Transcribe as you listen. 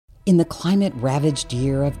In the climate-ravaged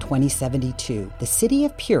year of 2072, the city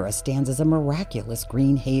of Pura stands as a miraculous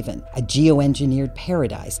green haven, a geoengineered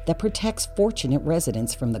paradise that protects fortunate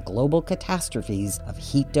residents from the global catastrophes of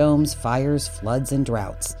heat domes, fires, floods, and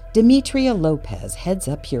droughts. Demetria Lopez heads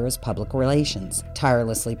up Pura's public relations,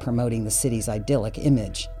 tirelessly promoting the city's idyllic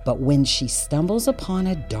image. But when she stumbles upon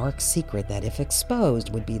a dark secret that, if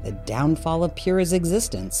exposed, would be the downfall of Pura's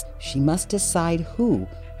existence, she must decide who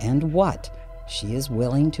and what she is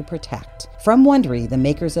willing to protect. From Wondery, the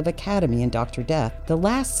makers of Academy and Dr. Death, The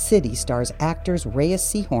Last City stars actors Reyes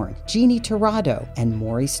Sehorn, Jeannie Torrado, and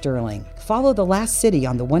Maury Sterling. Follow The Last City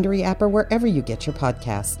on the Wondery app or wherever you get your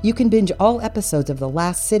podcasts. You can binge all episodes of The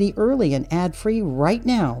Last City early and ad-free right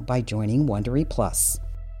now by joining Wondery Plus.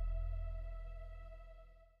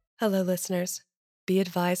 Hello, listeners. Be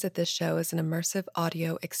advised that this show is an immersive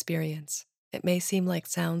audio experience. It may seem like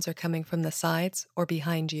sounds are coming from the sides or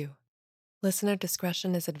behind you. Listener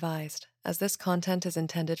discretion is advised, as this content is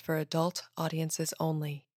intended for adult audiences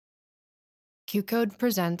only. Q-Code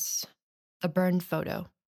presents A Burned Photo,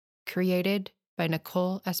 created by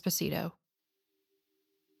Nicole Esposito.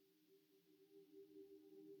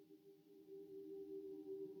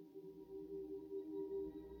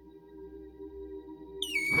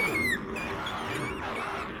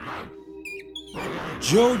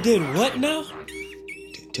 Joe did what now?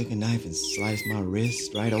 Took a knife and sliced my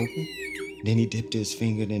wrist right open. Then he dipped his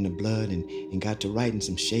finger in the blood and got to writing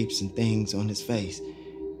some shapes and things on his face.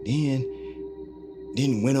 Then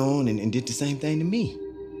went on and did the same thing to me.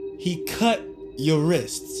 He cut your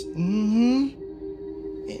wrists? Mm-hmm.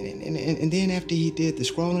 And then after he did the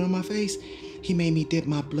scrawling on my face, he made me dip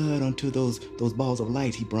my blood onto those balls of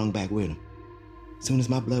light he brung back with him. As soon as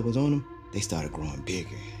my blood was on them, they started growing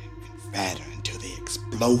bigger and fatter until they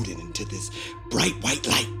exploded into this bright white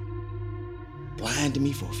light. Blinded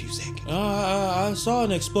me for a few seconds. I saw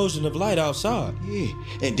an explosion of light outside. Yeah,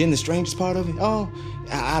 and then the strangest part of it,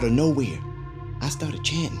 out of nowhere, I started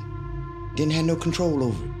chanting. Didn't have no control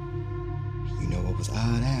over it. You know what was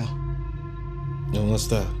odd, Al? And what's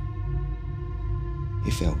that?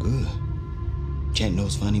 It felt good. Chanting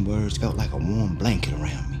those funny words felt like a warm blanket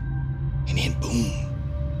around me. And then boom,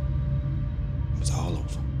 it was all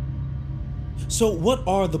over. So what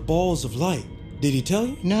are the balls of light? Did he tell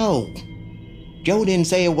you? No. Joe didn't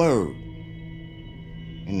say a word.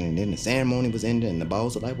 And then the ceremony was ended and the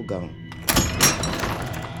balls of light were gone.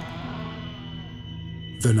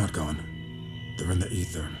 They're not gone. They're in the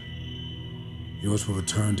ether. Yours will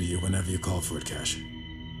return to you whenever you call for it, Cash.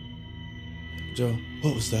 Joe,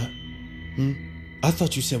 what was that? I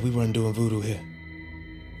thought you said we weren't doing voodoo here.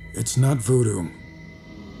 It's not voodoo.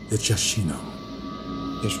 It's Yashino.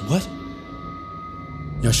 It's what?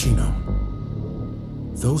 Yashino.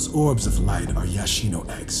 Those orbs of light are Yashino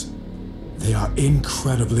eggs. They are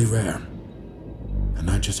incredibly rare.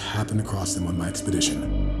 And I just happened across them on my expedition.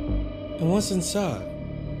 And what's inside?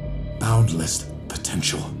 Boundless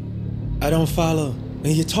potential. I don't follow. And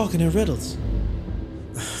you're talking in riddles.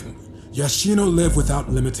 Yashino live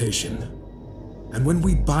without limitation. And when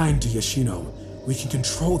we bind to Yashino, we can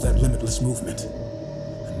control that limitless movement.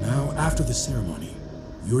 And now, after the ceremony,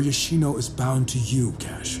 your Yashino is bound to you,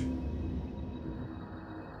 Cash.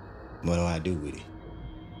 What do I do with it?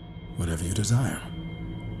 Whatever you desire.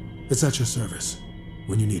 It's at your service,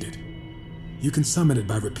 when you need it. You can summon it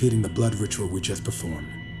by repeating the blood ritual we just performed.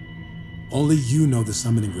 Only you know the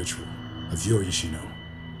summoning ritual of your Yashino.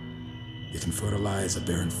 You can fertilize a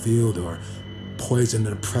barren field or poison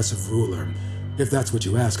an oppressive ruler, if that's what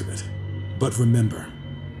you ask of it. But remember,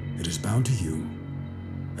 it is bound to you,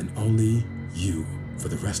 and only you for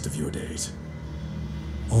the rest of your days.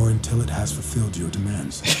 Or until it has fulfilled your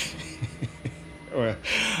demands. Well,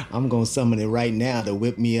 I'm gonna summon it right now to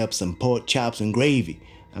whip me up some pork chops and gravy.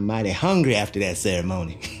 I'm mighty hungry after that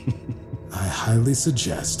ceremony. I highly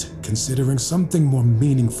suggest considering something more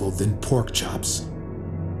meaningful than pork chops.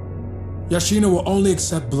 Yashino will only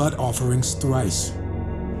accept blood offerings thrice.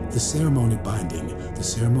 The ceremony binding, the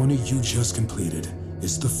ceremony you just completed,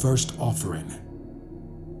 is the first offering.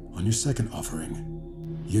 On your second offering,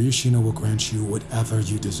 your Yashino will grant you whatever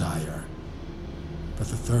you desire. But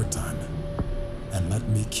the third time, and let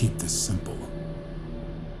me keep this simple,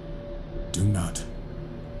 do not,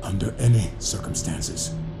 under any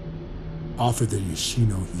circumstances, offer the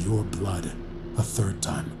Yashino your blood a third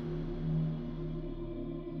time.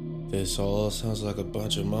 This all sounds like a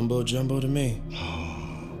bunch of mumbo-jumbo to me.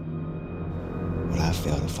 Well, I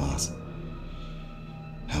felt it, Fonz.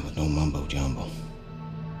 That was no mumbo-jumbo.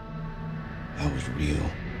 That was real,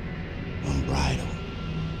 unbridled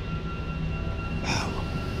power.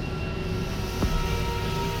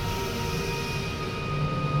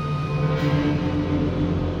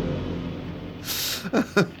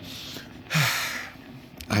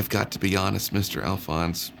 I've got to be honest, Mr.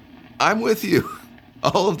 Alphonse. I'm with you.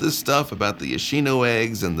 All of this stuff about the Yoshino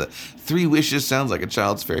eggs and the 3 wishes sounds like a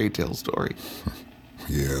child's fairy tale story.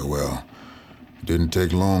 Yeah, well, it didn't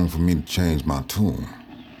take long for me to change my tune.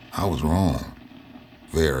 I was wrong.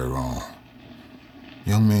 Very wrong.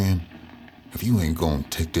 Young man, if you ain't gonna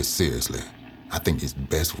take this seriously, I think it's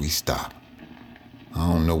best we stop. I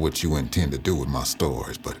don't know what you intend to do with my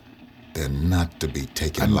stories, but they're not to be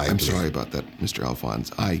taken lightly. I'm sorry about that, Mr.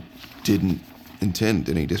 Alphonse. I didn't intend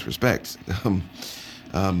any disrespect.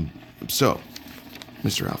 So,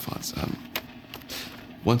 Mr. Alphonse,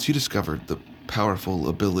 once you discovered the powerful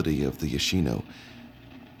ability of the Yoshino,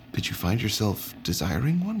 did you find yourself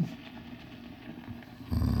desiring one?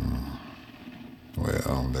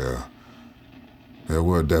 Well, there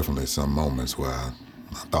were definitely some moments where I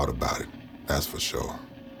thought about it, that's for sure.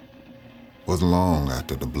 Wasn't long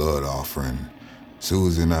after the blood offering,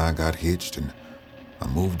 Susie and I got hitched and I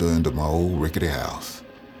moved her into my old rickety house.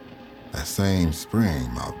 That same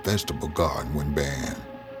spring, my vegetable garden went bad.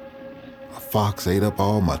 A fox ate up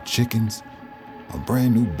all my chickens. My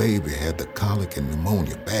brand new baby had the colic and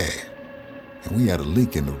pneumonia bad. And we had a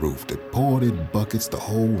leak in the roof that poured in buckets the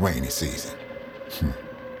whole rainy season.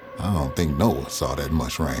 I don't think Noah saw that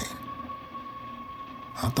much rain.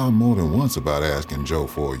 I thought more than once about asking Joe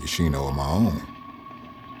for a Yoshino of my own.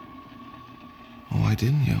 Oh, why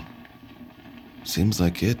didn't you? Seems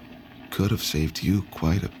like it could have saved you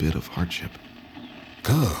quite a bit of hardship.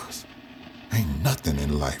 'Cause ain't nothing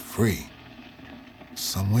in life free.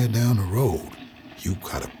 Somewhere down the road, you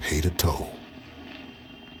gotta pay the toll.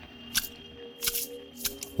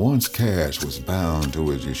 Once Cash was bound to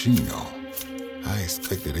his Yoshino, I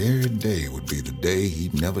expected every day would be the day he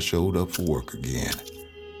never showed up for work again.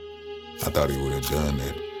 I thought he would have done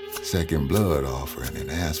that second blood offering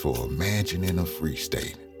and asked for a mansion in a free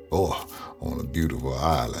state or on a beautiful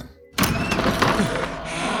island.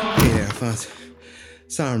 Hey there, Alphonse.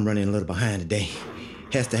 Sorry I'm running a little behind today.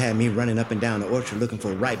 Hester had me running up and down the orchard looking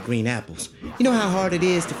for ripe green apples. You know how hard it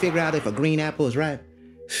is to figure out if a green apple is ripe?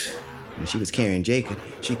 When she was carrying Jacob,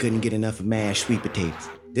 she couldn't get enough of mashed sweet potatoes.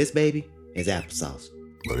 This baby is applesauce.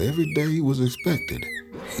 But every day was expected,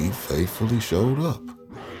 he faithfully showed up.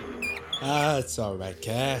 It's all right,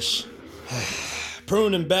 Cash.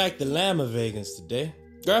 Pruning back the llama vegans today.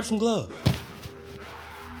 Grab some gloves.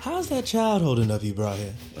 How's that child holding up you brought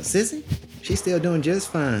here? Well, Sissy, she's still doing just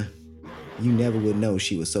fine. You never would know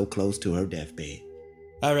she was so close to her deathbed.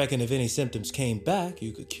 I reckon if any symptoms came back,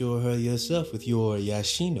 you could cure her yourself with your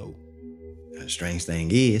Yoshino. The strange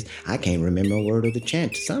thing is, I can't remember a word of the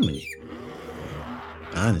chant to summon you.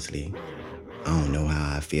 Honestly, I don't know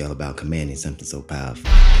how I feel about commanding something so powerful.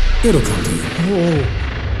 It'll come to you. Oh,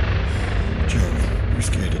 Joe, you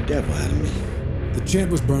scared the devil out of me. The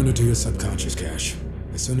chant was burned into your subconscious, Cash.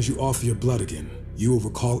 As soon as you offer your blood again, you will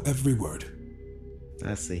recall every word.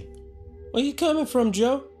 I see. Where you coming from,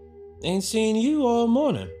 Joe? Ain't seen you all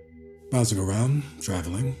morning. Bouncing around,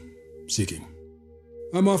 traveling, seeking.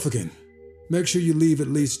 I'm off again. Make sure you leave at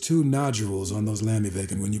least 2 nodules on those lammy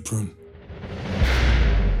vegan when you prune.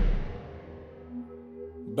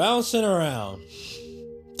 Bouncing around.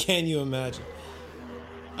 Can you imagine?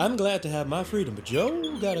 I'm glad to have my freedom, but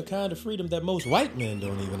Joe got a kind of freedom that most white men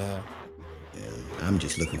don't even have. Yeah, I'm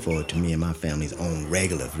just looking forward to me and my family's own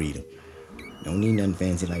regular freedom. Don't need nothing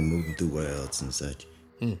fancy like moving through worlds and such.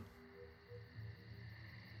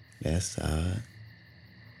 That's odd.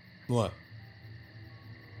 What?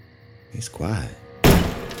 It's quiet.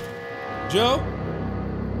 Joe?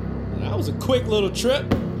 That was a quick little trip.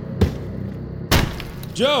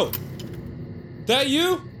 Joe! That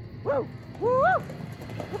you?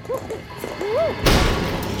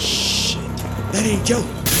 Shit. That ain't Joe.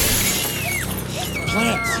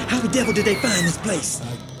 Plants! How the devil did they find this place?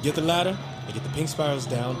 Get the ladder and get the pink spirals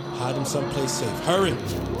down. Hide them someplace safe. Hurry!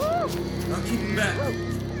 I'll keep him back.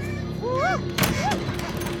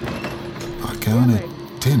 I counted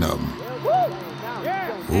 10 of them.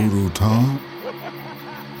 Voodoo Tom,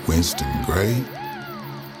 Winston Gray,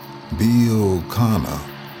 Bill O'Connor,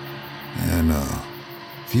 and a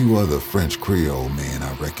few other French Creole men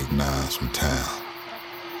I recognized from town.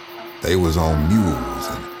 They was on mules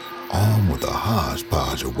and armed with a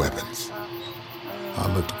hodgepodge of weapons. I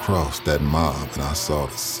looked across that mob and I saw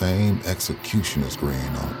the same executioner's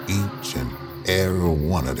grin on each and every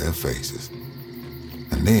one of their faces.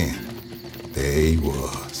 And then, there he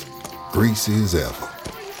was, greasy as ever,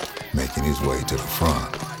 making his way to the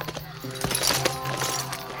front.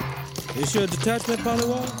 Is your detachment,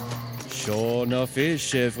 Paliwal? Sure enough is,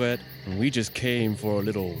 Chevret. We just came for a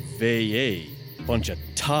little veillée. Bunch of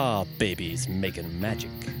tar babies making magic.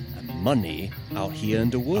 And money out here in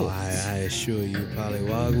the woods. Oh, I assure you,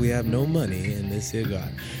 Pollywog, we have no money in this here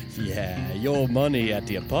garden. Yeah, your money at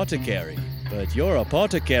the apothecary. But your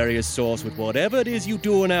apothecary is sourced with whatever it is you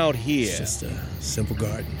doing out here. It's just a simple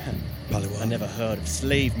garden, Pollywog. I never heard of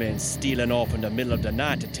slave men stealing off in the middle of the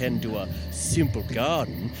night to tend to a simple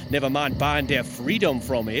garden. Never mind buying their freedom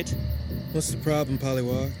from it. What's the problem,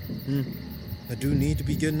 Pollywog? I do need to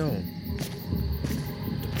be getting on.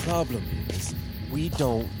 The problem is, we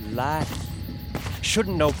don't like you.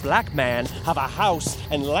 Shouldn't no black man have a house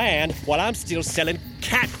and land while I'm still selling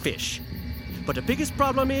catfish? But the biggest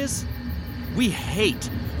problem is, we hate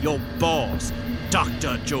your boss,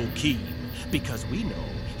 Dr. Joaquin, because we know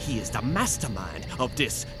he is the mastermind of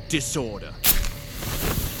this disorder.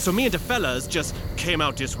 So me and the fellas just came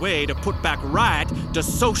out this way to put back right the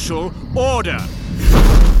social order.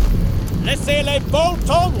 Laissez les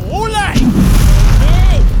boutons rouler!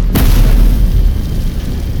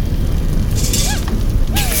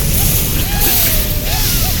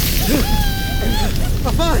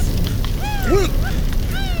 Alphonse! Quick!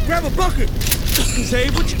 Grab a bucket!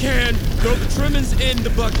 Save what you can. Throw the trimmings in the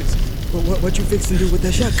buckets. What you fixing to do with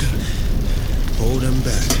that shotgun? Hold them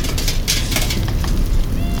back.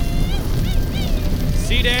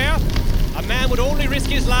 See there? A man would only risk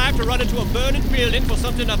his life to run into a burning building for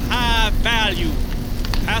something of high value.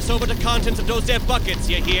 Pass over the contents of those there buckets,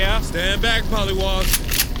 you hear? Stand back, Pollywog.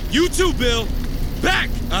 You too, Bill. Back,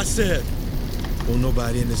 I said. Won't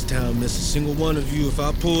nobody in this town miss a single one of you if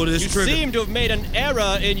I pull this trigger. You seem to have made an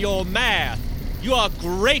error in your math. You are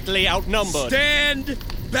greatly outnumbered. Stand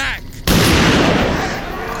back!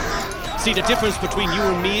 See, the difference between you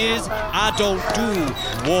and me is I don't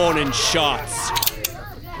do warning shots.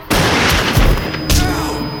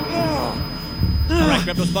 All right,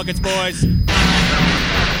 grab those buckets, boys.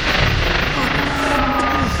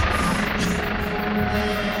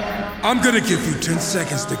 I'm gonna give you 10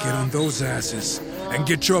 seconds to get on those asses and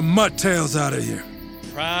get your mutt tails out of here.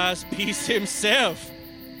 Prize piece himself.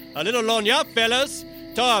 A little lorgnette, fellas.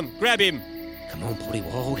 Tom, grab him. Come on,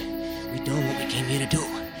 Pollywog. We done what we came here to do.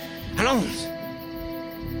 Hello.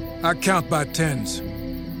 I count by tens.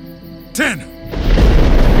 10!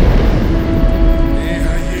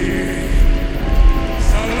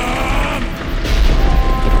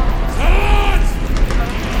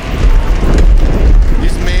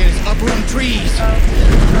 Uprooting trees. Go,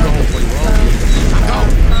 Pollywog. Go.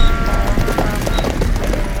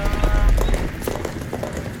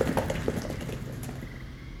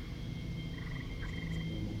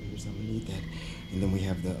 Here's underneath that, and then we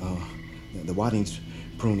have the waddings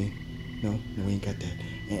pruning. No, we ain't got that.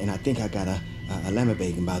 And I think I got a lemon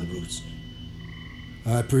bacon by the roots.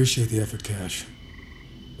 I appreciate the effort, Cash.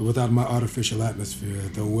 But without my artificial atmosphere,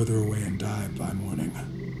 they'll wither away and die by morning.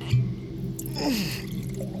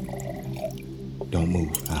 Don't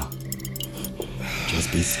move, Al.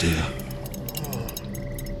 Just be still.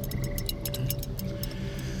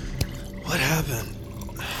 What happened?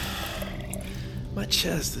 My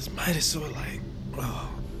chest is mighty sore like... Oh.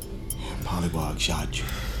 Pollywog shot you.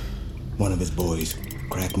 One of his boys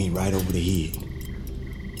cracked me right over the head.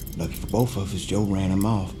 Lucky for both of us, Joe ran him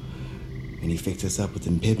off, and he fixed us up with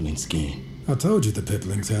them pibbling skin. I told you the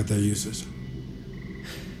pipplings had their uses.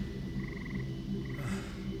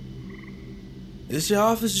 This your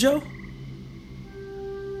office, Joe?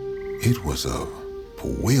 It was a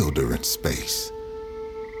bewildering space.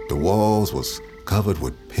 The walls was covered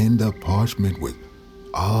with pinned up parchment with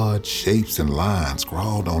odd shapes and lines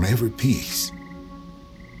scrawled on every piece.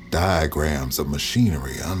 Diagrams of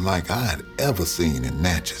machinery unlike I had ever seen in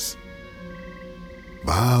Natchez.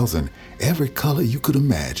 Vials in every color you could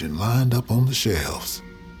imagine lined up on the shelves.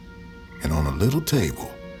 And on a little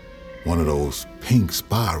table, one of those pink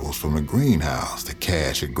spirals from the greenhouse that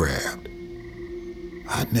Cash had grabbed.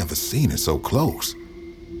 I'd never seen it so close.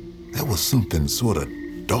 There was something sort of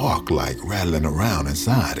dark-like rattling around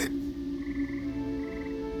inside it.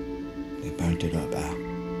 They burnt it up, Al.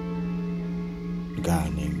 The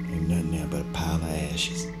garden ain't nothing there but a pile of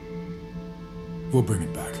ashes. We'll bring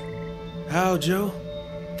it back. How, Joe?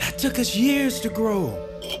 That took us years to grow.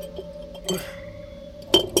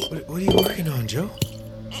 What are you working on, Joe?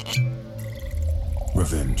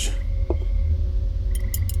 Revenge.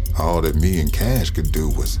 All that me and Cash could do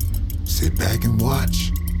was sit back and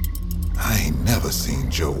watch. I ain't never seen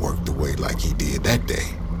Joe work the way like he did that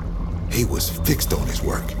day. He was fixed on his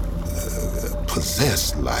work,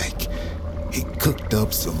 possessed like. He cooked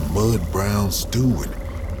up some mud-brown stew, and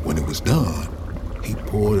when it was done, he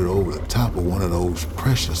poured it over the top of one of those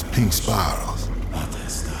precious pink spirals.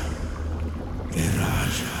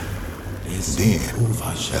 Then,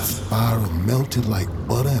 that spiral melted like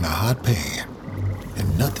butter in a hot pan,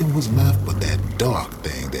 and nothing was left but that dark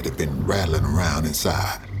thing that had been rattling around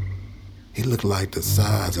inside. He looked like the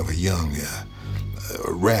size of a young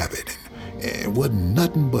rabbit, and wasn't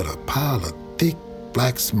nothing but a pile of thick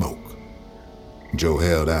black smoke. Joe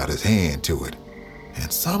held out his hand to it,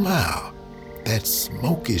 and somehow that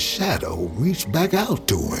smoky shadow reached back out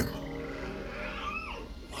to him.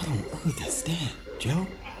 What on earth is that, Joe?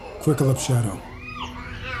 Quickleup shadow.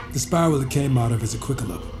 The spiral it came out of is a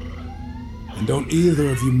Quickleop. And don't either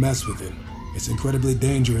of you mess with it. It's incredibly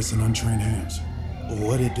dangerous in untrained hands.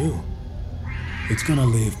 What'd it do? It's gonna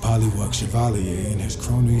leave Pollywog Chevalier and his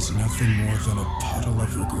cronies nothing more than a puddle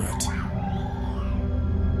of regret.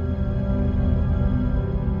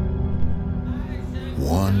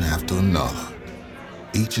 One after another,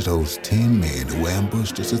 each of those 10 men who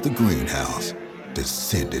ambushed us at the greenhouse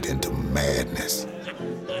descended into madness.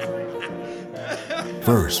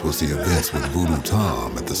 First was the events with Voodoo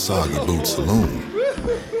Tom at the Soggy Boot Saloon.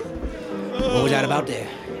 What was that about there,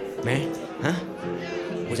 man? Huh?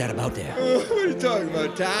 What was that about there? What are you talking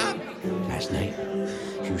about, Tom? Last night,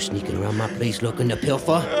 you was sneaking around my place looking to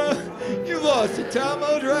pilfer? You lost it, Tom.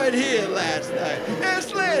 I was right here last night.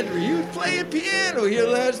 Ask Landry. He was playing piano here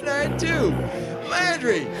last night, too.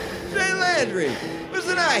 Landry! Say, Landry,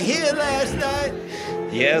 wasn't I here last night?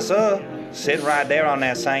 Yes, sir. Sitting right there on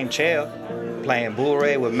that same chair, playing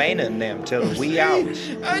Blu-ray with Maynard and them till the wee hours.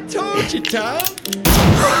 I told you, Tom.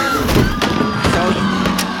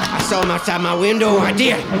 I saw him outside my window. I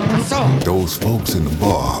did. I saw him. Those folks in the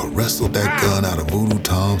bar wrestled that gun out of Voodoo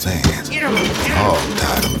Tom's hands.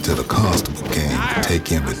 Hog-tied him until the constable came to take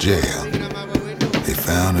him to jail. They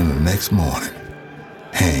found him the next morning,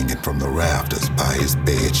 hanging from the rafters by his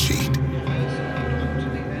bed sheet.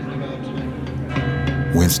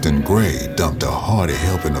 Winston Gray dumped a hearty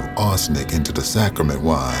helping of arsenic into the sacrament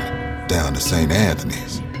wine down to St.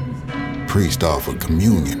 Anthony's. Priest offered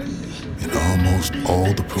communion, and almost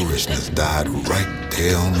all the parishioners died right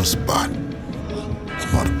there on the spot.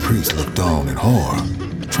 While the priest looked on in horror,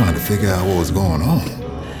 trying to figure out what was going on,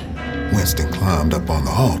 Winston climbed up on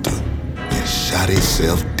the altar and shot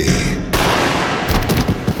himself dead.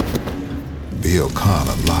 Bill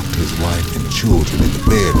Connor locked his wife and children in the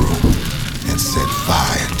bedroom and set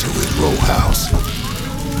fire to his row house.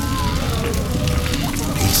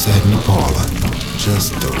 He sat in the parlor,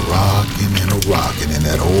 just a-rockin' and a-rockin' in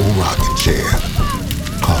that old rocking chair.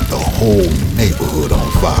 Caught the whole neighborhood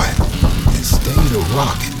on fire and stayed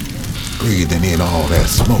a-rockin', breathing in all that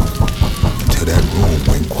smoke until that room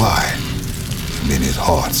went quiet, and then his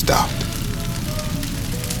heart stopped.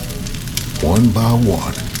 One by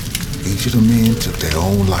one, each of the men took their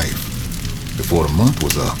own life. Before the month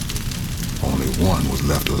was up, only one was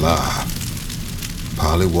left alive.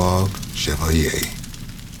 Pollywog Chevalier.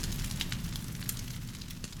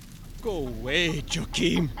 Go away,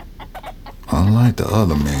 Joachim. Unlike the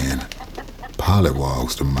other man,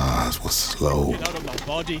 Pollywog's demise was slow. Get out of my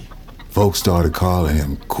body. Folks started calling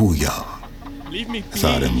him Kuyan. Leave me be. That's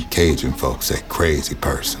how them Cajun folks say crazy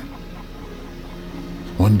person.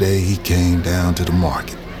 One day he came down to the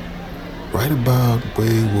market, right about where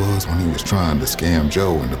he was when he was trying to scam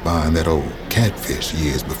Joe into buying that old catfish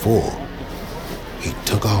years before. He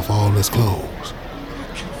took off all his clothes.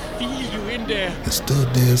 I can feel you in there. And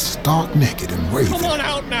stood there stark naked and raving. Come on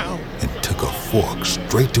out now. And took a fork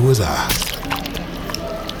straight to his eye.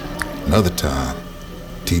 Another time,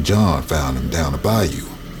 T. John found him down the bayou,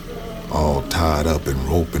 all tied up in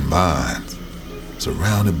rope and vines,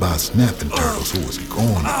 surrounded by snapping turtles who was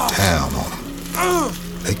going to town on him.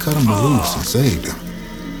 They cut him loose and saved him,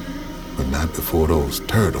 but not before those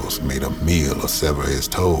turtles made a meal of sever his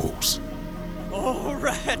toes. All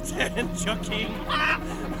right then, Joachim.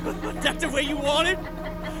 That's the way you want it?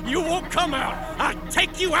 You won't come out. I'll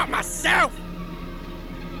take you out myself.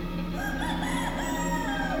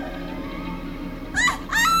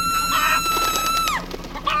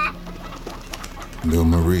 Lil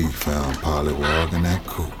Marie found Pollywog in that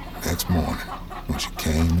coop next morning when she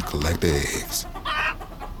came to collect the eggs.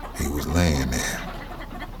 He was laying there,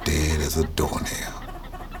 dead as a doornail.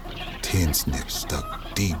 10 snips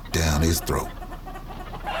stuck deep down his throat,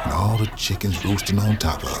 and all the chickens roosting on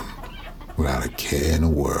top of him without a care in the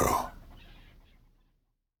world.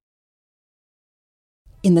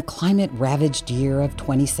 In In the climate-ravaged year of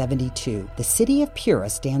 2072, the city of Pura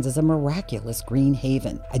stands as a miraculous green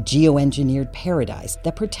haven, a geoengineered paradise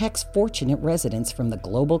that protects fortunate residents from the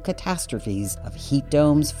global catastrophes of heat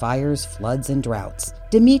domes, fires, floods, and droughts.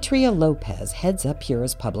 Demetria Lopez heads up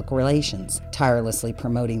Pura's public relations, tirelessly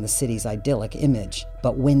promoting the city's idyllic image.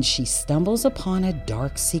 But when she stumbles upon a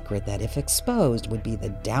dark secret that, if exposed, would be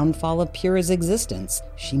the downfall of Pura's existence,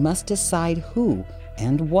 she must decide who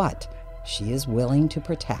and what she is willing to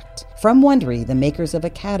protect. From Wondery, the makers of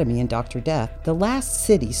Academy and Dr. Death, The Last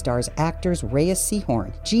City stars actors Reyes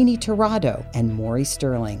Sehorn, Jeannie Torrado, and Maury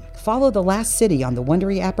Sterling. Follow The Last City on the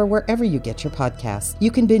Wondery app or wherever you get your podcasts.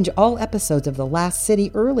 You can binge all episodes of The Last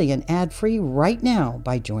City early and ad-free right now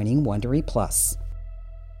by joining Wondery Plus.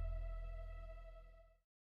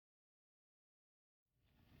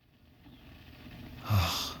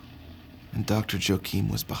 And Dr. Joachim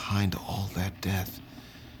was behind all that death.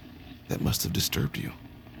 That must have disturbed you.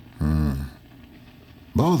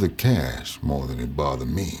 Bothered Cash more than it bothered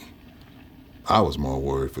me. I was more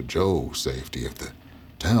worried for Joe's safety if the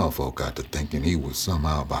townfolk got to thinking he was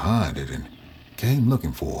somehow behind it and came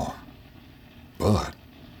looking for him. But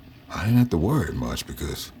I didn't have to worry much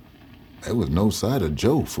because there was no sight of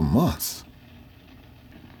Joe for months.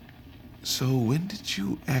 So when did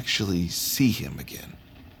you actually see him again?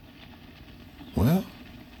 Well,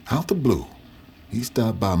 out the blue. He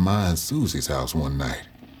stopped by my and Susie's house one night,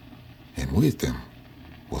 and with him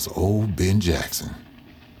was old Ben Jackson.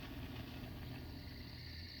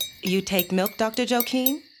 You take milk, Dr.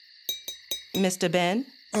 Joachim? Mr. Ben?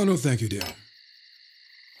 Oh, no, thank you, dear.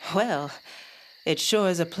 Well, it sure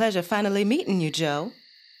is a pleasure finally meeting you, Joe.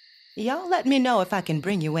 Y'all let me know if I can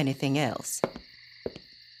bring you anything else.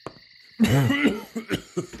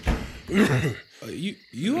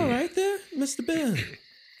 You all right there, Mr. Ben?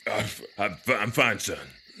 I'm fine, son.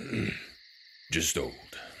 Just old.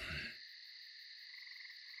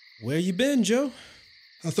 Where you been, Joe?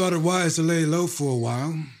 I thought it wise to lay low for a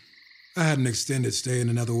while. I had an extended stay in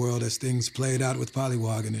another world as things played out with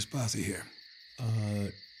Pollywog and his posse here.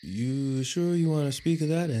 You sure you want to speak of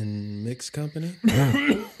that in mixed company?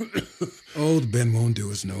 Old Ben won't do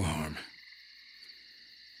us no harm.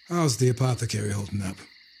 How's the apothecary holding up?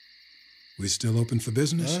 We still open for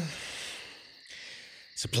business?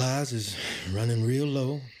 Supplies is running real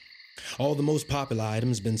low. All the most popular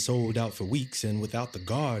items been sold out for weeks, and without the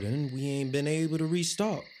garden, we ain't been able to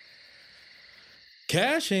restock.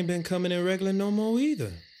 Cash ain't been coming in regular no more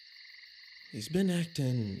either. He's been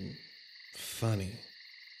acting funny.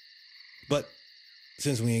 But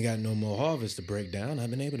since we ain't got no more harvest to break down,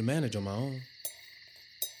 I've been able to manage on my own.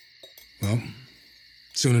 Well,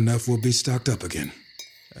 soon enough we'll be stocked up again.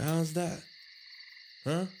 How's that?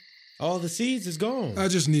 Huh? All the seeds is gone. I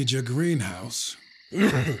just need your greenhouse.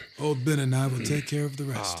 Old Ben and I will take care of the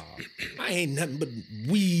rest. I ain't nothing but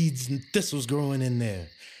weeds and thistles growing in there.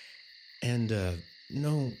 And,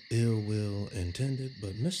 no ill will intended,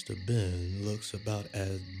 but Mr. Ben looks about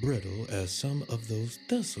as brittle as some of those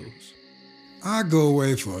thistles. I go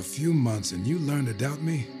away for a few months and you learn to doubt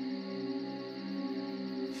me?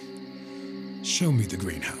 Show me the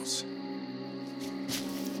greenhouse.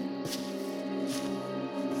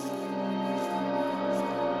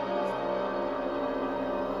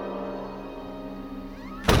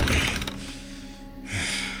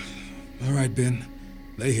 All right, Ben.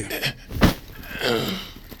 Lay here.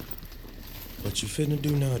 What you finna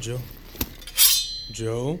do now, Joe?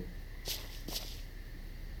 Joe?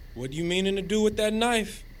 What you meaning to do with that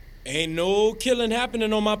knife? Ain't no killing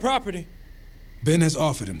happening on my property. Ben has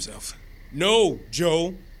offered himself. No,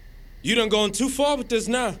 Joe. You done gone too far with this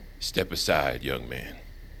now. Step aside, young man.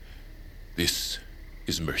 This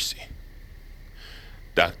is mercy.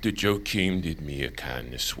 Dr. Joachim did me a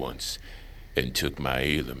kindness once and took my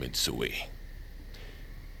ailments away.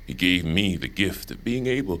 He gave me the gift of being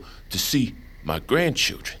able to see my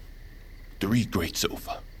grandchildren 3 greats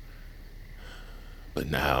over. But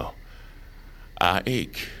now I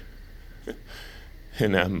ache,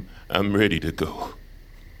 and I'm ready to go.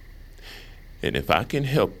 And if I can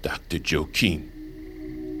help Dr. Joachim,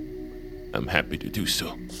 I'm happy to do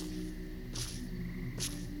so.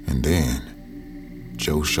 And then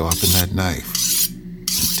Joe sharpened that knife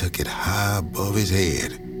and took it high above his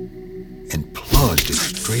head and plunged it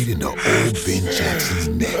straight into old Ben Jackson's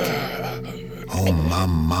neck. On my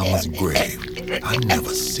mama's grave, I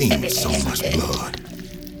never seen so much blood.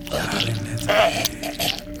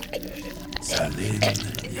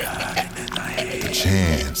 The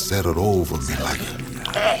chant settled over me like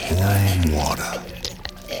warm water.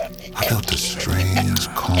 I felt a strange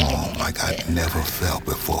calm like I'd never felt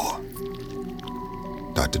before.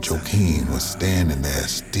 Dr. Joaquin was standing there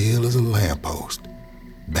still as a lamppost,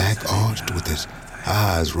 back arched with his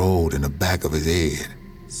eyes rolled in the back of his head.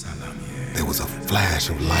 There was a flash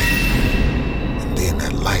of light, and then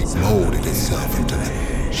that light molded itself into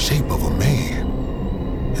the shape of a man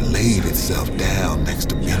and laid itself down next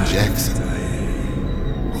to Ben Jackson.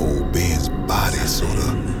 Old Ben's body sort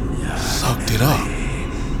of sucked it up,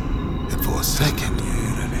 and for a second,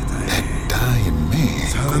 that dying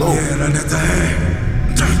man glowed.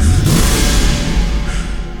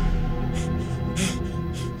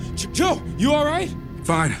 Joe, you all right?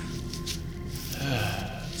 Fine.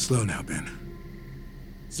 Slow now, Ben.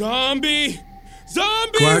 Zombie!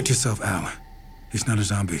 Zombie! Quiet yourself, Al. He's not a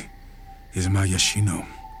zombie. He's my Yoshino.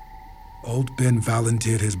 Old Ben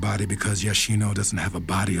volunteered his body because Yoshino doesn't have a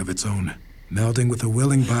body of its own. Melding with a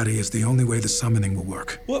willing body is the only way the summoning will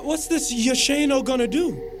work. What's this Yoshino gonna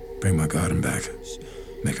do? Bring my garden back.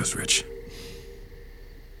 Make us rich.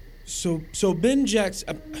 So Ben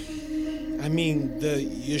Jackson, the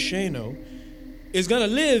Yoshino, is gonna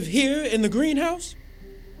live here in the greenhouse?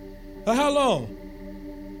 For how long?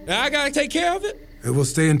 I gotta take care of it? It will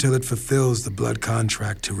stay until it fulfills the blood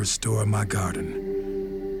contract to restore my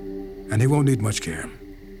garden. And he won't need much care.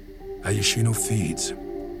 A Yoshino feeds.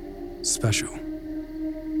 Special.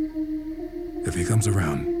 If he comes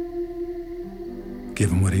around, give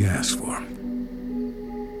him what he asks for.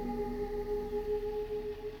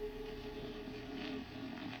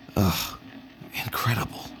 Ugh,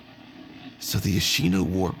 incredible. So the Yoshino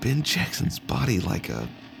wore Ben Jackson's body like a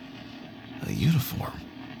uniform.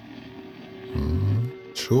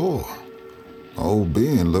 Sure. Old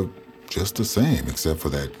Ben looked just the same, except for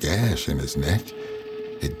that gash in his neck.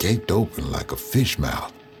 It gaped open like a fish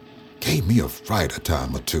mouth. Gave me a fright a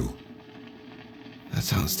time or two. That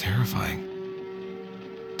sounds terrifying.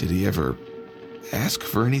 Did he ever ask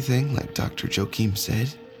for anything like Dr. Joaquin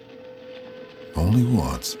said? Only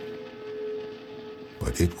once.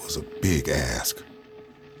 But it was a big ask.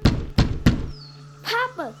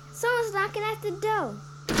 Papa, someone's knocking at the door.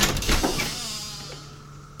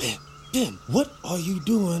 Ben, what are you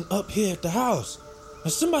doing up here at the house?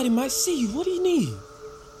 Now, somebody might see you. What do you need?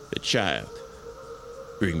 The child.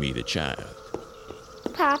 Bring me the child.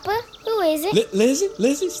 Papa, who is it?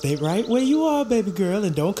 Lizzie, stay right where you are, baby girl,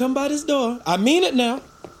 and don't come by this door. I mean it now.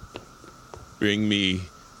 Bring me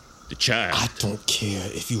the child. I don't care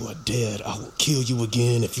if you are dead. I will kill you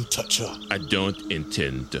again if you touch her. I don't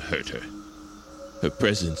intend to hurt her. Her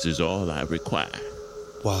presence is all I require.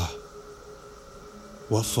 Why?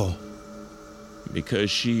 What for?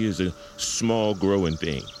 Because she is a small growing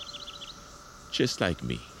thing. Just like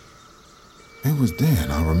me. It was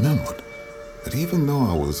then I remembered that even though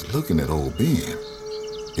I was looking at old Ben,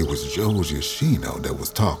 it was Joe's Yoshino that was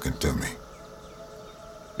talking to me.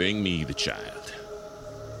 Bring me the child.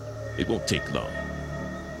 It won't take long.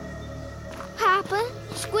 Papa,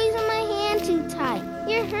 squeezing my hand too tight.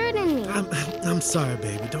 You're hurting me. I'm sorry,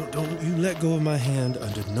 baby. Don't you let go of my hand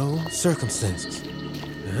under no circumstances.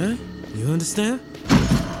 Huh? You understand?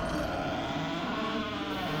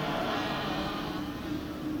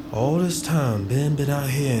 All this time, Ben been out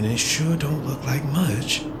here, and it sure don't look like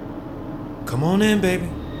much. Come on in, baby.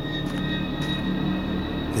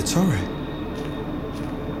 It's all right.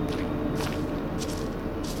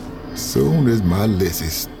 Soon as my Lizzie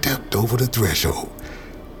stepped over the threshold,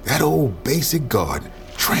 that old basic garden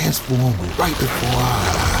transformed right before our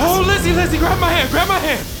eyes. Oh, Lizzie, grab my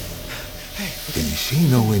hand. The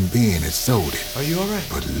Yoshino and Ben had sold it. Are you all right?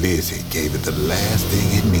 But Lizzie gave it the last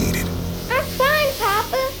thing it needed. I'm fine,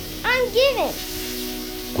 Papa. I'm giving.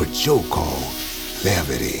 What Joe called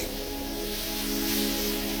levity.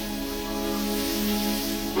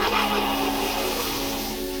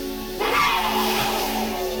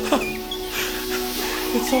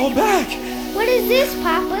 It's all back. What is this,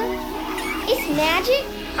 Papa? It's magic?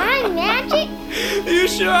 I'm magic? You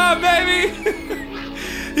sure are, baby.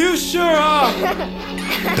 You sure are.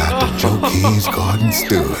 Dr. Joaquin's garden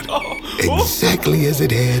stood exactly as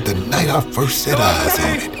it had the night I first set eyes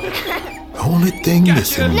on it. The only thing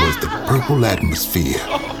missing was the purple atmosphere,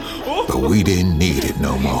 but we didn't need it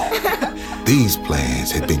no more. These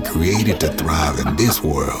plants had been created to thrive in this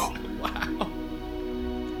world.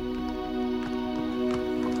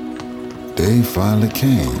 Day finally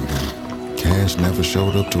came, and Cash never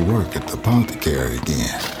showed up to work at the apothecary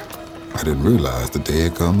again. I didn't realize the day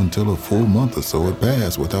had come until a full month or so had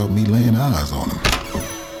passed without me laying eyes on him.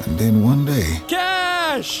 And then one day...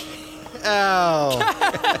 Cash! Oh,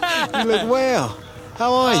 you look well.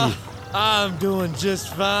 How are you? I'm doing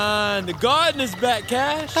just fine. The garden is back,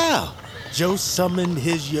 Cash. How? Joe summoned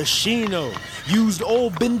his Yoshino, used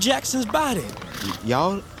old Ben Jackson's body.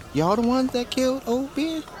 Y'all the ones that killed old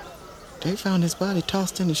Ben? They found his body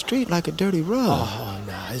tossed in the street like a dirty rug. Oh,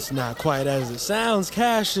 nah, it's not quite as it sounds,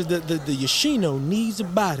 Cash. The Yoshino needs a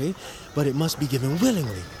body, but it must be given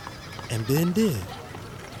willingly. And Ben did.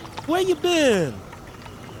 Where you been?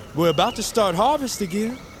 We're about to start harvest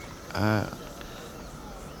again. Al,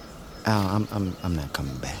 I'm not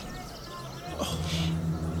coming back. Oh.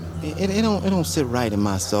 It don't sit right in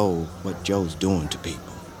my soul what Joe's doing to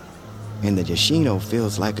people. And the Yoshino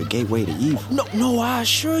feels like a gateway to evil. No, I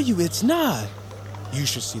assure you it's not. You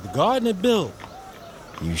should see the garden it built.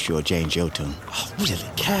 You sure changed your tune. Oh, really,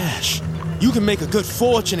 Cash? You can make a good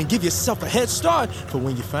fortune and give yourself a head start for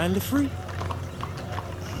when you're finally free.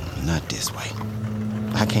 Not this way.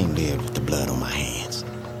 I can't live with the blood on my hands.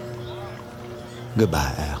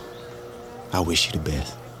 Goodbye, Al. I wish you the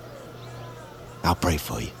best. I'll pray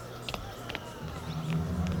for you.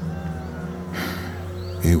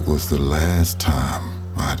 It was the last time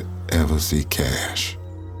I'd ever see Cash.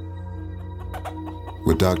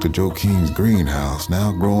 With Dr. Joe King's greenhouse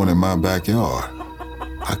now growing in my backyard,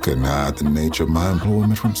 I couldn't hide the nature of my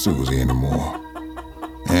employment from Susie anymore.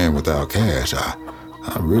 And without Cash, I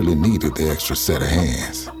really needed the extra set of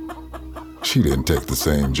hands. She didn't take the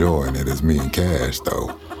same joy in it as me and Cash,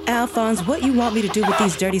 though. Alphonse, what you want me to do with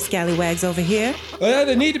these dirty scallywags over here? Well,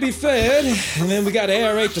 they need to be fed, and then we gotta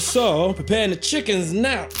aerate the soil, preparing the chickens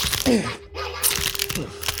now.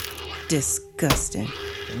 Disgusting.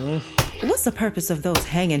 What's the purpose of those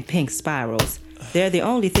hanging pink spirals? They're the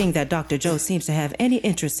only thing that Dr. Joe seems to have any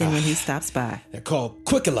interest in when he stops by. They're called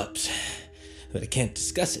quickelups, but I can't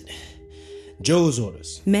discuss it. Joe's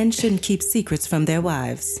orders. Men shouldn't keep secrets from their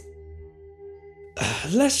wives.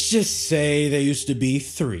 Let's just say there used to be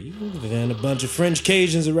 3, then a bunch of French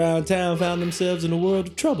Cajuns around town found themselves in a world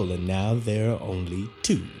of trouble, and now there are only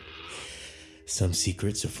 2. Some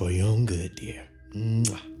secrets are for your own good, dear.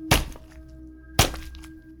 Mwah.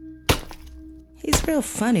 He's real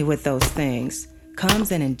funny with those things.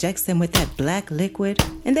 Comes and injects them with that black liquid,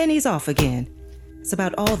 and then he's off again. It's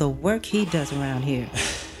about all the work he does around here.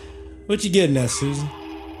 What you getting at, Susan?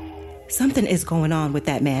 Something is going on with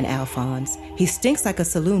that man, Alphonse. He stinks like a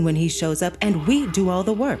saloon when he shows up, and we do all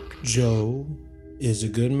the work. Joe is a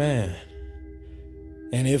good man.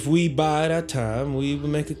 And if we bide our time, we will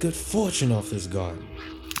make a good fortune off this garden.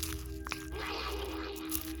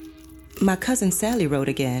 My cousin Sally wrote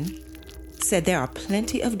again. Said there are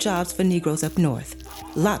plenty of jobs for Negroes up north.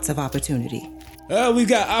 Lots of opportunity. We've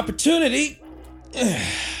got opportunity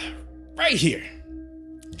right here.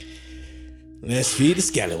 Let's feed the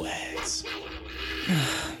scallywags.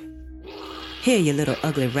 Here, you little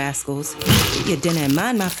ugly rascals. Eat your dinner and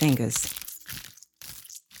mind my fingers.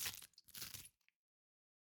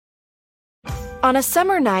 On a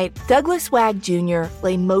summer night, Douglas Wag Jr.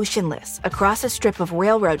 lay motionless across a strip of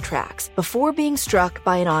railroad tracks before being struck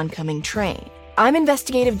by an oncoming train. I'm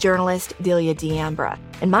investigative journalist Delia D'Ambra,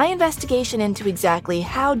 and my investigation into exactly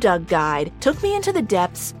how Doug died took me into the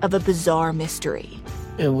depths of a bizarre mystery.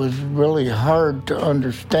 It was really hard to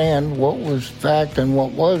understand what was fact and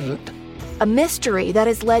what wasn't. A mystery that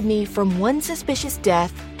has led me from one suspicious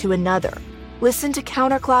death to another. Listen to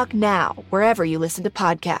Counterclock now, wherever you listen to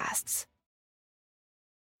podcasts.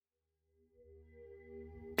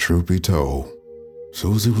 Truth be told,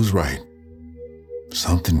 Susie was right.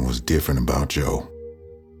 Something was different about Joe.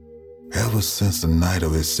 Ever since the night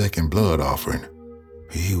of his second blood offering,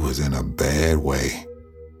 he was in a bad way.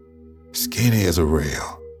 Skinny as a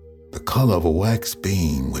rail, the color of a wax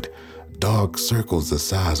bean with dark circles the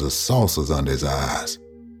size of saucers under his eyes,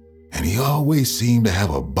 and he always seemed to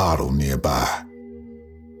have a bottle nearby.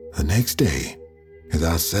 The next day, as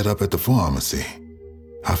I sat up at the pharmacy,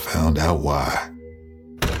 I found out why.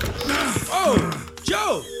 Oh,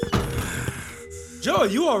 Joe! Joe, are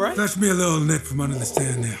you all right? Fetch me a little nip from under the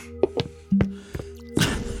stand there.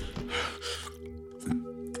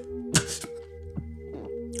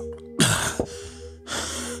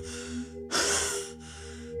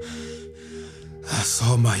 I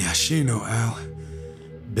saw my Yoshino, Al.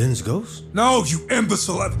 Ben's ghost? No, you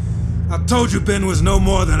imbecile! I told you Ben was no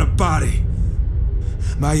more than a body.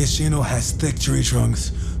 My Yoshino has thick tree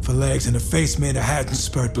trunks for legs and a face made of hat and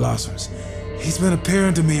spurt blossoms. He's been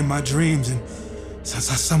appearing to me in my dreams, and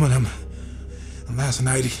since I summoned him, and last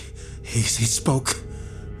night he spoke.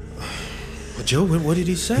 Well, Joe, what did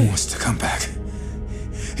he say? He wants to come back.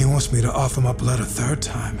 He wants me to offer my blood a 3rd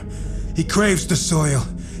time. He craves the soil.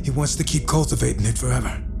 He wants to keep cultivating it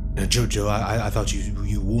forever. Now, Joe, I thought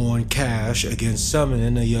you warned Cash against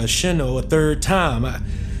summoning a Yoshino a 3rd time.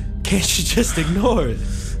 Can't you just ignore it?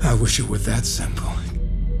 I wish it were that simple.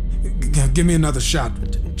 Give me another shot.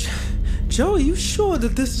 Joe, are you sure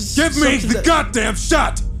that this is Give me the goddamn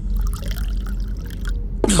shot!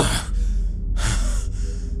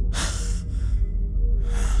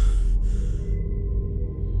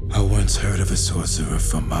 I once heard of a sorcerer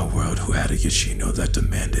from my world who had a Yoshino that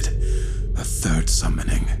demanded a third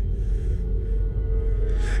summoning.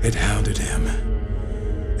 It hounded him.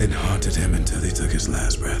 It haunted him until he took his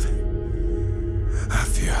last breath. I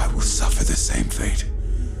fear I will suffer the same fate.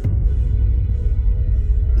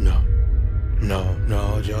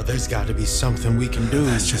 No, Joe, there's got to be something we can do.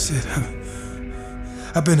 That's just it.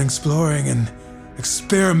 I've been exploring and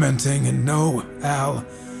experimenting, and no, Al,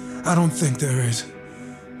 I don't think there is.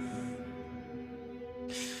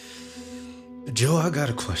 Joe, I got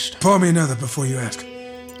a question. Pour me another before you ask.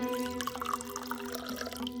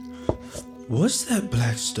 What's that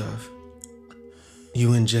black stuff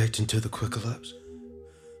you inject into the Quickalubs?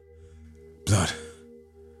 Blood.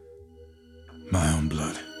 My own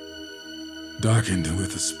blood. Darkened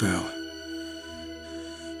with a spell.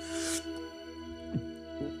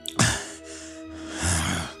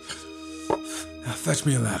 Now fetch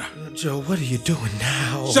me a ladder. Joe, what are you doing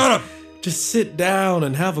now? Shut up! Just sit down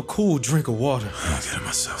and have a cool drink of water. I'll get it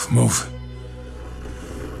myself. Move.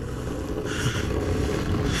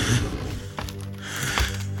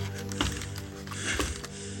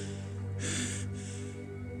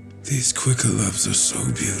 These Quickalubs are so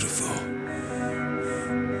beautiful.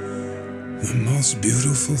 The most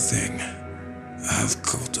beautiful thing I've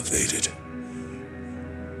cultivated.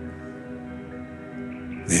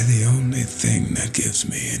 They're the only thing that gives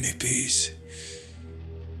me any peace.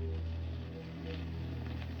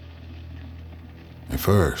 At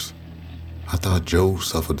first, I thought Joe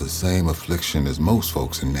suffered the same affliction as most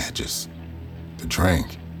folks in Natchez, the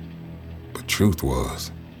drink. But truth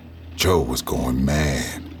was, Joe was going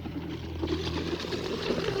mad.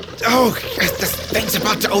 Oh, this thing's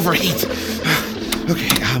about to overheat.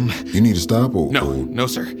 Okay, You need to stop or... No,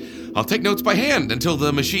 sir. I'll take notes by hand until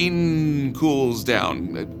the machine cools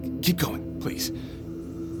down. Keep going, please.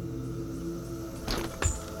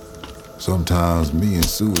 Sometimes me and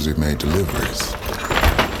Susie made deliveries.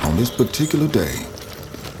 On this particular day,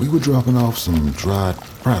 we were dropping off some dried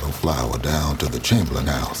prattle flower down to the Chamberlain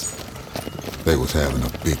house. They was having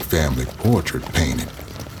a big family portrait painted.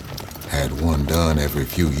 Had one done every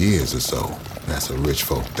few years or so. That's a rich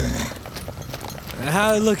folk thing.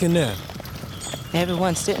 How you looking there?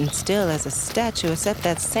 Everyone's sitting still as a statue except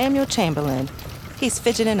that Samuel Chamberlain. He's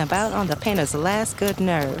fidgeting about on the painter's last good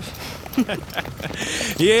nerve.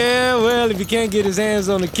 Yeah, well, if he can't get his hands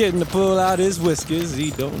on the kitten to pull out his whiskers,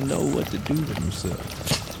 he don't know what to do with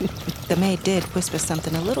himself. The maid did whisper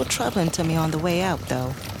something a little troubling to me on the way out,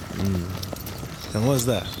 though. And what's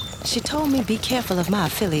that? She told me be careful of my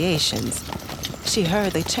affiliations. She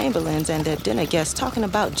heard the Chamberlains and their dinner guests talking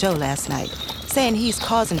about Joe last night, saying he's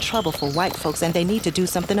causing trouble for white folks and they need to do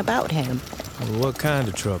something about him. What kind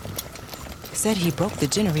of trouble? Said he broke the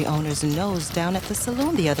ginnery owner's nose down at the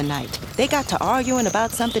saloon the other night. They got to arguing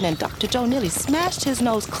about something and Dr. Joe nearly smashed his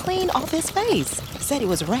nose clean off his face. Said he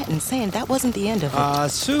was ranting, saying that wasn't the end of it.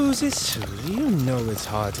 Susie, you know it's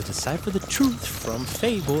hard to decipher the truth from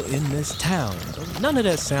fable in this town. None of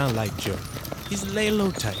that sound like Joe. He's lay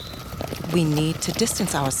low type. We need to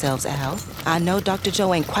distance ourselves, Al. I know Dr.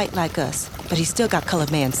 Joe ain't quite like us, but he's still got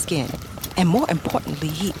colored man's skin. And more importantly,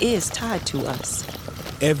 he is tied to us.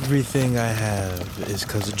 Everything I have is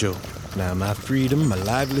because of Joe. Now, my freedom, my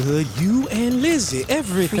livelihood, you and Lizzie,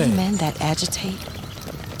 everything. Free men that agitate,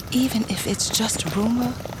 even if it's just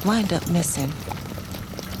rumor, wind up missing.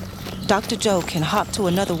 Dr. Joe can hop to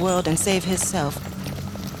another world and save himself.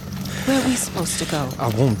 Where are we supposed to go? I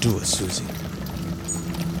won't do it, Susie.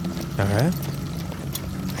 All right?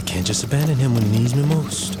 I can't just abandon him when he needs me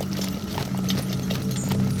most.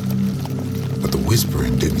 But the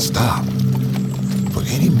whispering didn't stop. For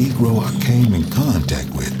any Negro I came in contact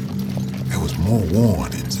with, there was more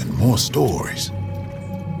warnings and more stories.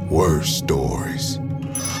 Worse stories.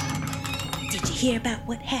 Did you hear about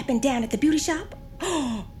what happened down at the beauty shop?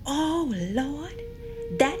 Oh, Lord.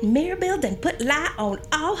 That Mirabelle done put lye on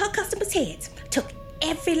all her customers' heads, took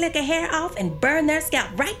every lick of hair off and burned their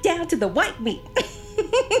scalp right down to the white meat.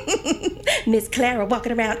 Miss Clara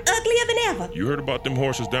walking around uglier than ever. You heard about them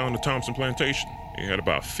horses down the Thompson Plantation? They had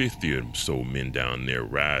about 50 of them so men down there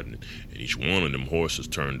riding, and each one of them horses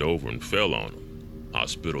turned over and fell on them.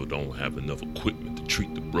 Hospital don't have enough equipment to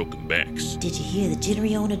treat the broken backs. Did you hear the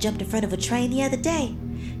ginnery owner jumped in front of a train the other day?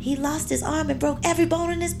 He lost his arm and broke every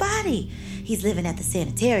bone in his body. He's living at the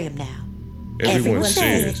sanitarium now. Everyone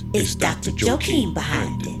says it's Dr. Joaquin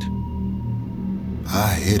behind it. I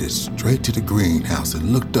headed straight to the greenhouse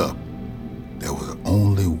and looked up. There was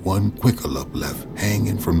only one quicker look left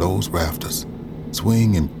hanging from those rafters,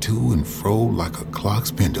 swinging to and fro like a clock's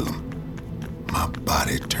pendulum. My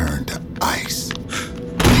body turned to ice.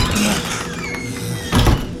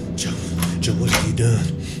 Joe, what have you done?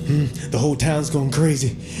 The whole town's going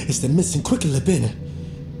crazy. It's the missing quicker lip, isn't it?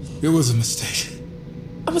 It was a mistake.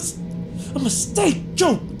 A mistake?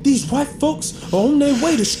 Joe, these white folks are on their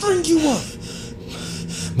way to string you up.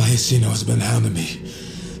 My Yoshino has been hounding me,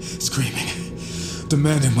 screaming,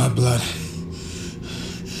 demanding my blood.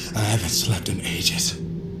 I haven't slept in ages.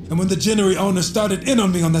 And when the ginnery owner started in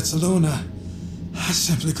on me on that saloon, I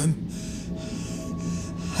simply couldn't.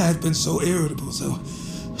 I had been so irritable,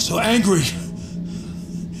 so angry.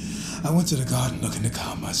 I went to the garden looking to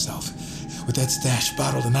calm myself with that stash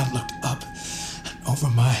bottle, and I looked up, and over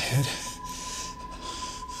my head,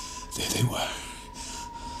 there they were.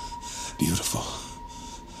 Beautiful,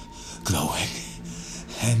 glowing,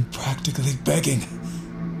 and practically begging.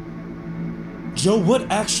 Joe, what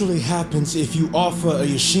actually happens if you offer a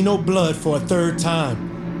Yoshino blood for a third time?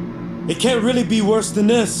 It can't really be worse than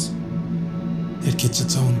this. It gets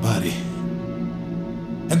its own body.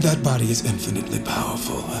 And that body is infinitely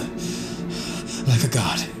powerful, like a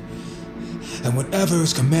god. And whatever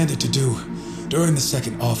is commanded to do during the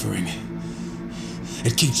second offering,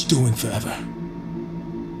 it keeps doing forever.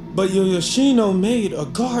 But your Yoshino made a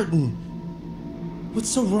garden. What's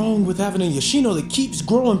so wrong with having a Yoshino that keeps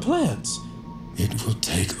growing plants? It will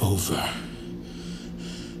take over.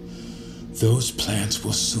 Those plants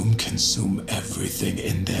will soon consume everything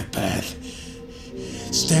in their path,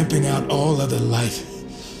 stamping out all other life,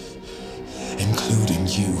 including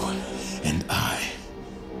you and I.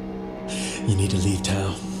 You need to leave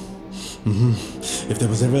town. If there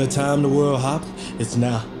was ever a time the world hopped, it's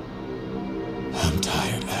now. I'm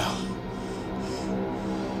tired, Al.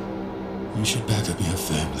 You should pack up your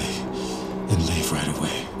family and leave right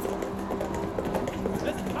away.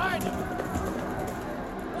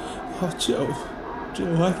 Oh, Joe,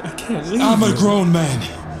 I can't leave. I'm a grown man.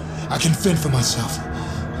 I can fend for myself.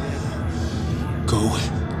 Go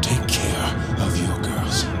take care of your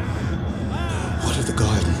girls. What of the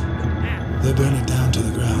garden? They're burning down to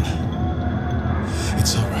the ground.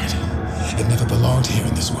 It's all right. It never belonged here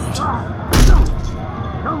in this world. Come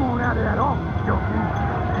on out of that office,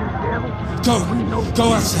 Joe.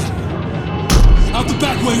 Go outside. Out the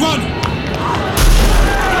back way, run!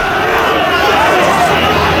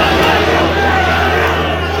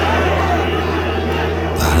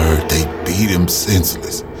 I heard they beat him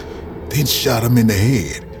senseless, then shot him in the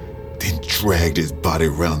head, then dragged his body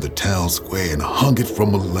around the town square and hung it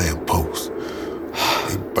from a lamppost.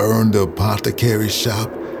 They burned the apothecary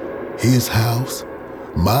shop, his house,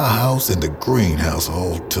 my house, and the greenhouse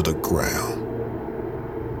all to the ground.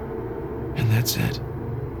 And that's it.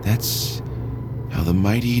 That's how the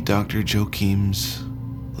mighty Dr. Joachim's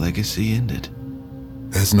legacy ended.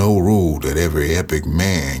 There's no rule that every epic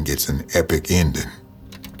man gets an epic ending.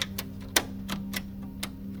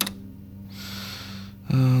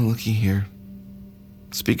 Oh, looky here.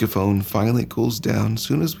 Speakerphone finally cools down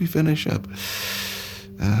soon as we finish up.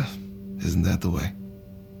 Isn't that the way?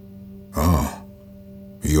 Oh.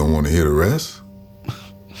 You don't want to hear the rest?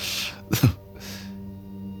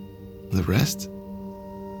 The rest?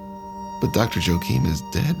 But Dr. Joachim is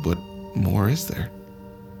dead. What more is there?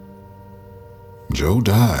 Joe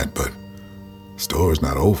died, but the story's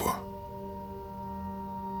not over.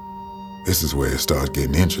 This is where it starts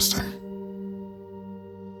getting interesting.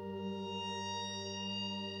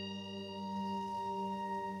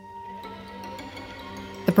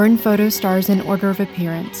 The burn photo stars in order of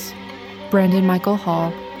appearance: Brandon Michael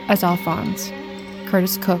Hall as Alphonse,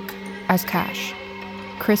 Curtis Cook as Cash,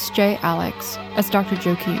 Chris J. Alex as Dr.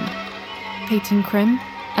 Joachim, Peyton Krim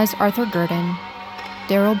as Arthur Gurdon,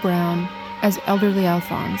 Daryl Brown as Elderly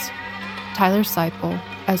Alphonse, Tyler Seipel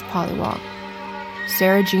as Pollywog,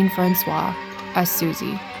 Sarah Jean Francois as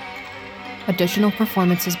Susie. Additional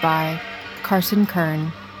performances by Carson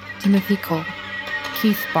Kern, Timothy Cole,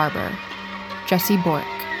 Keith Barber, Jesse Bork,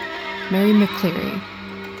 Mary McCleary,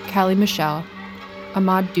 Callie Michelle,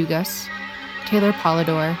 Ahmad Dugas, Taylor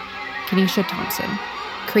Polidor, Kenesha Thompson.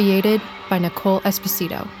 Created by Nicole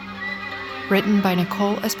Esposito. Written by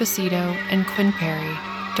Nicole Esposito and Quinn Perry.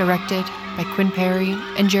 Directed by Quinn Perry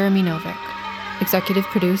and Jeremy Novick. Executive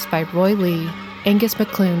produced by Roy Lee, Angus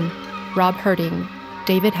McClune, Rob Herding,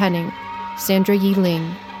 David Henning, Sandra Yi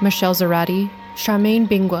Ling, Michelle Zarati, Charmaine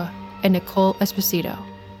Bingwa, and Nicole Esposito.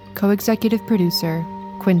 Co-executive producer,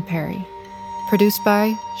 Quinn Perry. Produced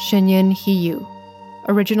by Shinyin Hiyu.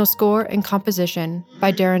 Original score and composition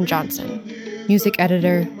by Darren Johnson. Music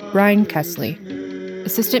editor, Ryan Kesley.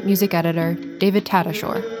 Assistant music editor, David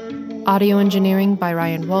Tadashore. Audio engineering by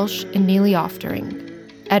Ryan Walsh and Neely Oftering.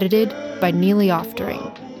 Edited by Neely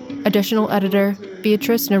Oftering. Additional editor,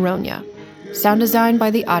 Beatrice Neronia. Sound design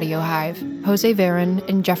by The Audio Hive, Jose Varon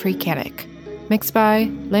and Jeffrey Kanik. Mixed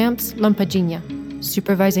by Lamps Lampagina.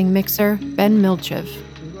 Supervising mixer, Ben Milchev.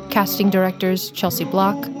 Casting directors, Chelsea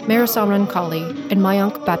Block, Marisol Roncalli, and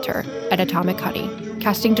Mayank Batter at Atomic Honey.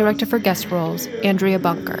 Casting director for guest roles, Andrea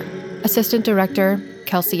Bunker. Assistant director,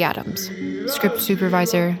 Kelsey Adams. Script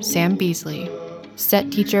supervisor, Sam Beasley.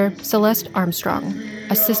 Set teacher, Celeste Armstrong.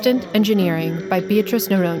 Assistant engineering by Beatrice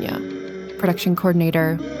Neronia. Production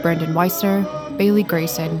coordinator, Brandon Weissner, Bailey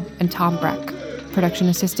Grayson, and Tom Breck. Production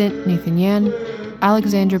assistant, Nathan Yan,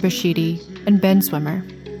 Alexandra Bashidi, and Ben Swimmer.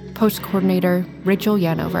 Post coordinator, Rachel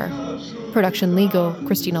Yanover. Production legal,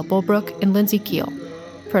 Christina Bulbrook and Lindsay Keel.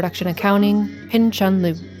 Production accounting, Pin Chun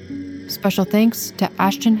Liu. Special thanks to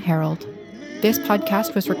Ashton Harold. This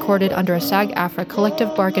podcast was recorded under a SAG-AFTRA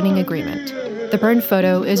collective bargaining agreement. The Burn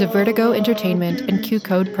Photo is a Vertigo Entertainment and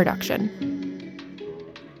Q-Code production.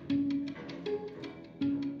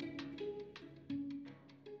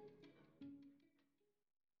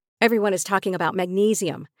 Everyone is talking about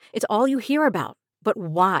magnesium. It's all you hear about. But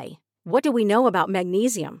why? What do we know about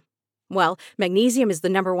magnesium? Well, magnesium is the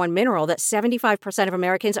 #1 mineral that 75% of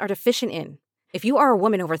Americans are deficient in. If you are a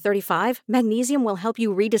woman over 35, magnesium will help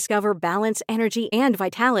you rediscover balance, energy, and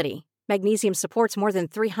vitality. Magnesium supports more than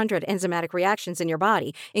 300 enzymatic reactions in your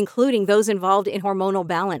body, including those involved in hormonal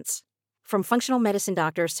balance. From functional medicine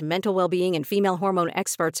doctors to mental well-being and female hormone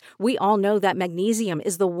experts, we all know that magnesium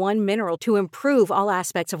is the one mineral to improve all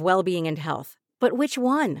aspects of well-being and health. But which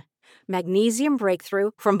one? Magnesium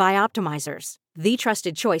Breakthrough from Bioptimizers, the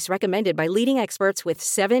trusted choice recommended by leading experts with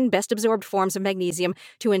 7 best-absorbed forms of magnesium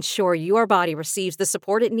to ensure your body receives the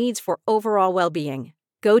support it needs for overall well-being.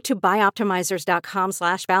 Go to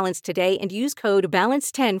bioptimizers.com/balance today and use code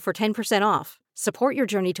BALANCE10 for 10% off. Support your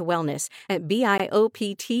journey to wellness at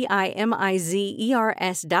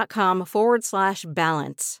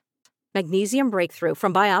bioptimizers.com/balance. Magnesium Breakthrough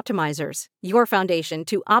from Bioptimizers, your foundation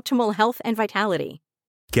to optimal health and vitality.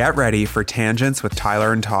 Get ready for Tangents with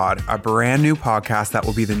Tyler and Todd, a brand new podcast that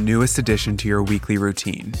will be the newest addition to your weekly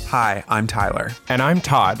routine. Hi, I'm Tyler. And I'm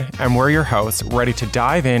Todd, and we're your hosts, ready to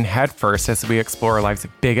dive in headfirst as we explore life's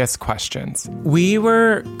biggest questions. We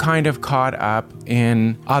were kind of caught up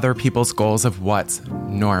in other people's goals of what's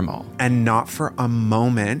normal. And not for a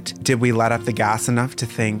moment did we let up the gas enough to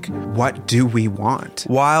think, what do we want?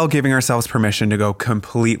 While giving ourselves permission to go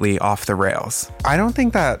completely off the rails. I don't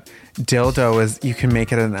think that dildo is, you can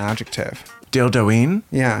make it an adjective. Dildoing?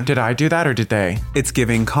 Yeah. Did I do that or did they? It's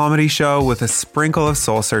giving comedy show with a sprinkle of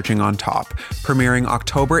soul searching on top. Premiering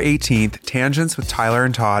October 18th, Tangents with Tyler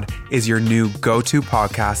and Todd is your new go-to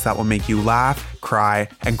podcast that will make you laugh, cry,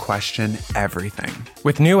 and question everything.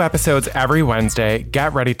 With new episodes every Wednesday,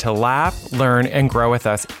 get ready to laugh, learn, and grow with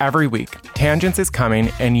us every week. Tangents is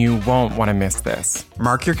coming, and you won't want to miss this.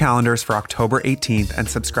 Mark your calendars for October 18th and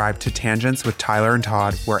subscribe to Tangents with Tyler and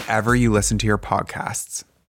Todd wherever you listen to your podcasts.